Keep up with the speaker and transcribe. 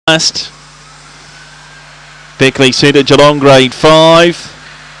Beckley Centre, Geelong grade 5.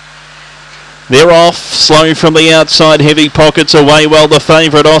 They're off, slow from the outside, Heavy Pockets away well. The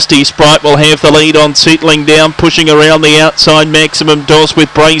favourite Austie Sprite will have the lead on, settling down, pushing around the outside. Maximum Doss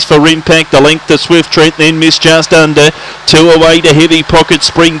with Brace for Impact. The length to Swift Trent, then missed just under. 2 away to Heavy Pockets,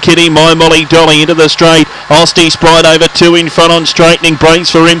 Spring Kitty, My Molly Dolly into the straight. Austie Sprite over 2 in front on straightening. Brace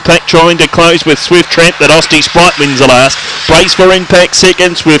for Impact trying to close with Swift Trent, but Austie Sprite wins the last. Brace for Impact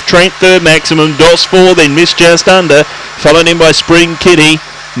second, Swift Trent third, Maximum Doss 4, then missed just under. Followed in by Spring Kitty,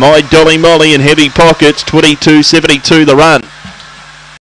 My Dolly Molly and Heavy Pockets, 22.72 the run.